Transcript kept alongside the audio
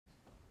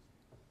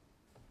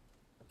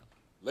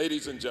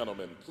Ladies and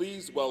gentlemen,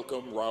 please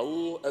welcome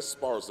Raul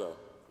Esparza.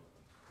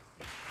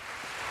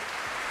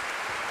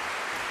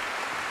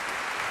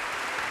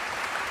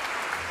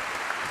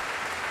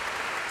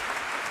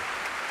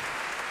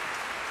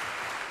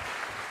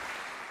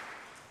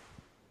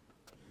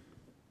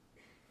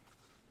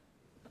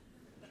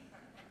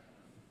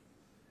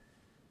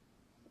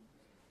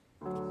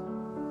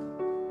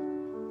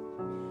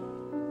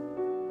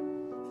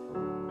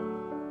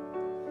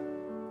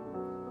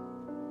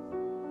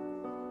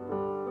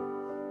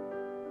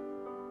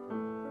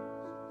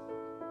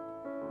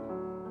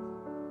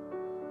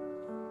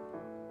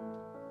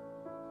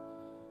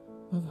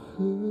 I've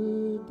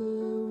heard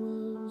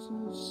there was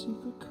a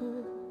secret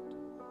chord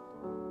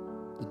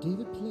that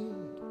David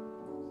played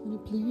and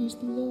it pleased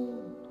the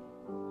Lord.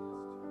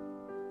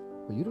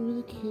 But you don't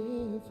really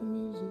care for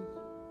music,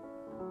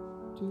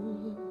 do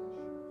you?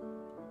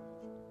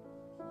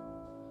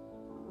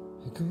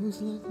 It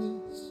goes like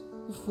this: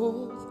 the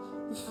fourth,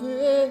 the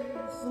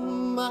fifth, the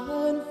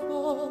minor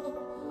fall,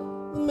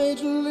 the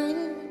major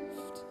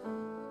lift,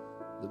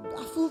 the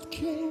baffled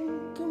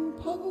king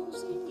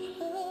composing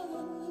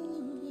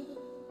hallelujah,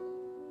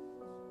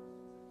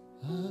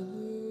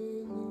 hallelujah,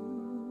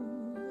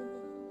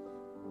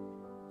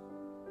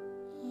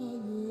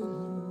 hallelujah,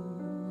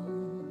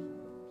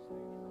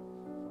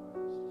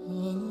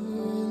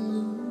 hallelujah,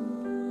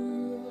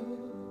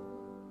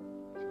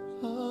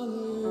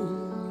 hallelujah.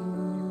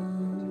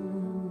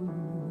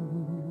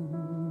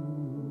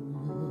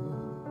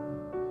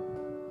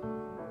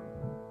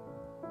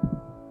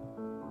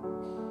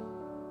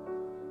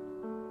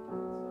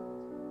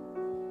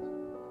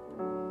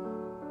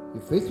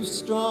 Your faith was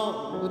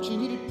strong, but you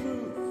needed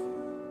proof.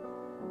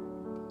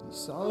 You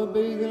saw her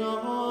bathing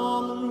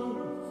on the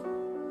roof,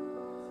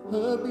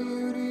 her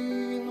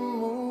beauty in the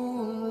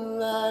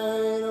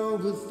moonlight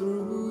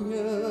overthrew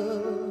you.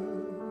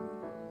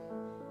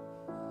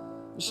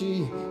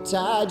 She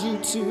tied you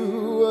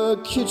to a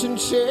kitchen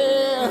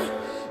chair,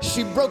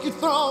 she broke your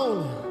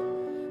throne,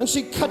 and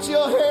she cut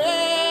your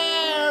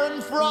hair,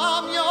 and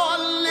from your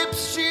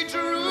lips she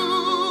drew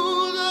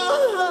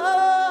the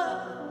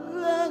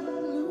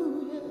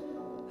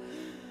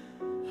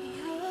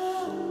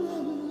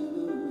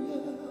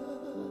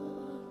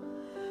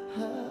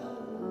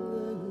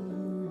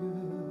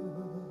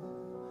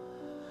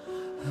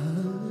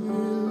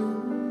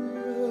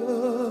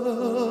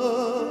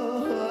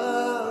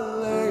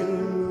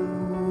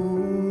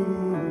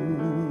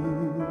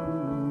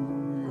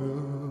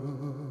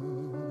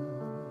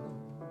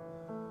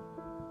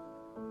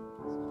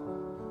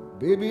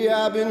Baby,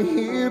 I've been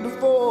here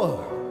before.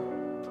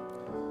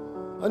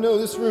 I know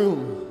this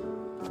room,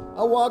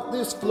 I walk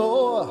this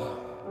floor.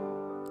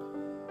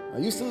 I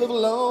used to live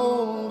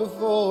alone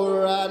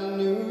before I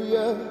knew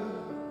you.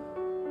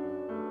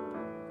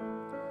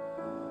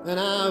 And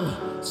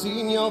I've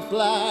seen your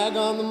flag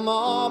on the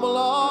marble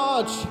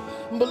arch,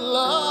 but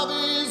love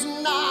is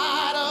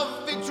not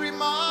a victory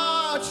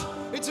march.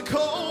 It's a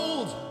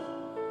cold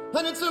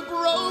and it's a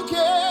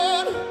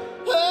broken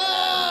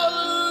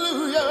hallelujah.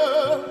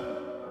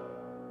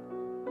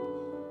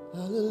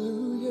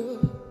 Hallelujah,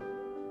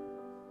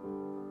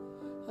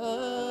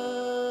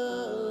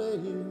 hallelujah,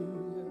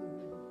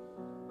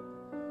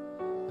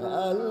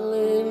 hallelujah,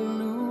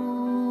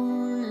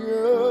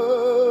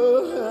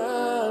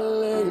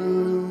 hallelujah.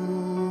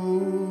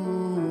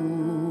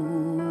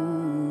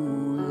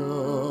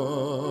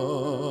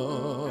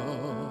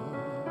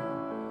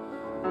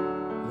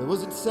 There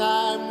was a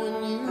time when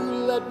you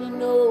let me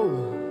know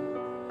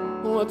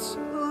what's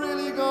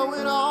really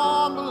going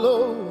on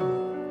below.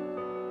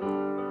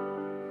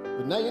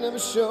 But now you never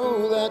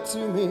show that to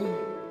me,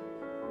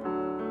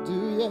 do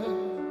ya?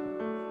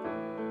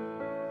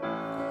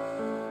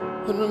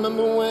 And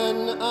remember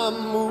when I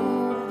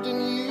moved in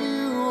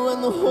you,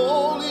 and the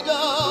holy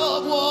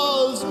dove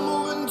was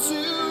moving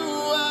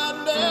too,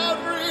 and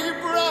every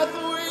breath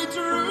we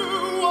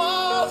drew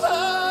was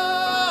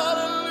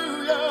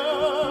hallelujah,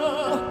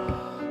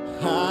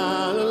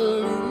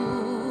 hallelujah,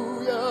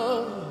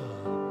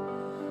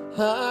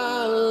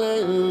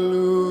 hallelujah,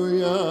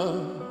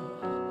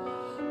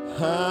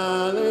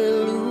 hallelujah,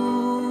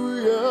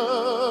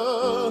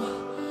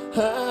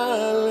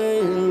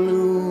 hallelujah.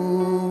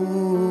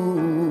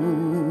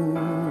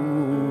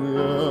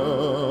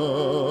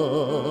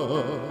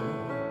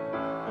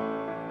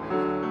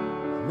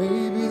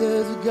 Maybe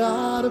there's a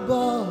God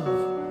above,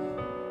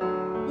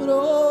 but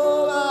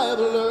all I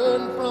ever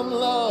learned from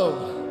love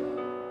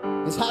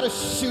is how to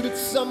shoot at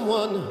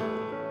someone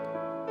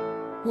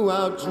who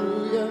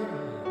outdrew you.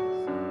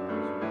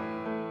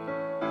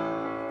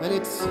 And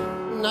it's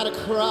not a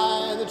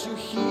cry that you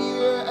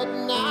hear at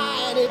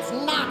night. It's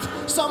not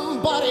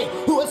somebody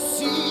who has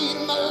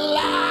seen the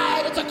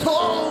light. It's a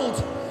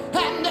cold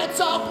and it's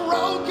a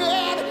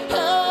broken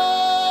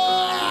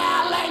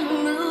hallelujah,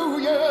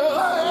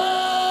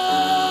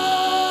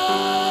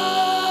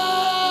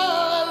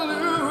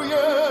 hallelujah,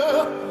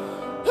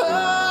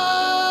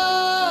 hallelujah,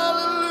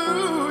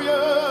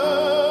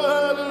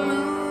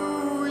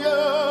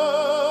 hallelujah,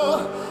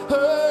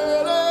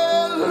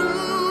 hallelujah.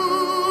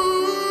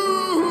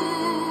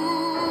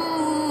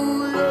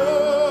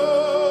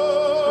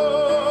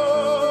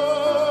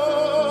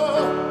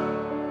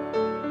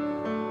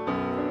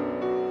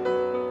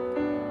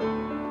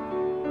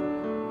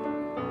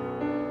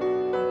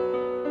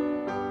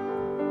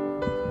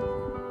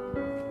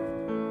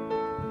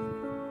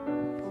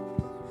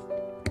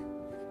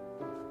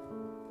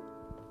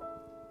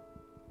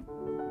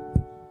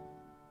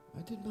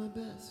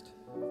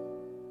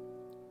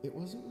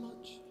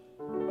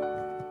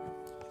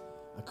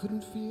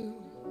 couldn't feel,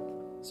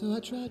 so I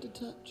tried to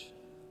touch.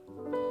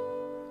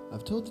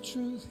 I've told the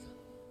truth,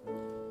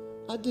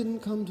 I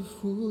didn't come to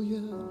fool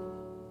you.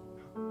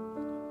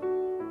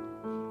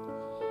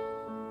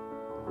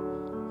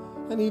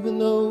 And even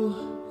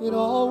though it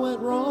all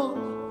went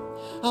wrong,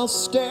 I'll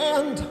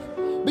stand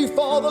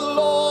before the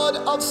Lord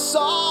of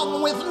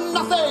song with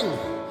nothing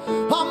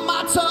on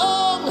my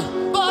tongue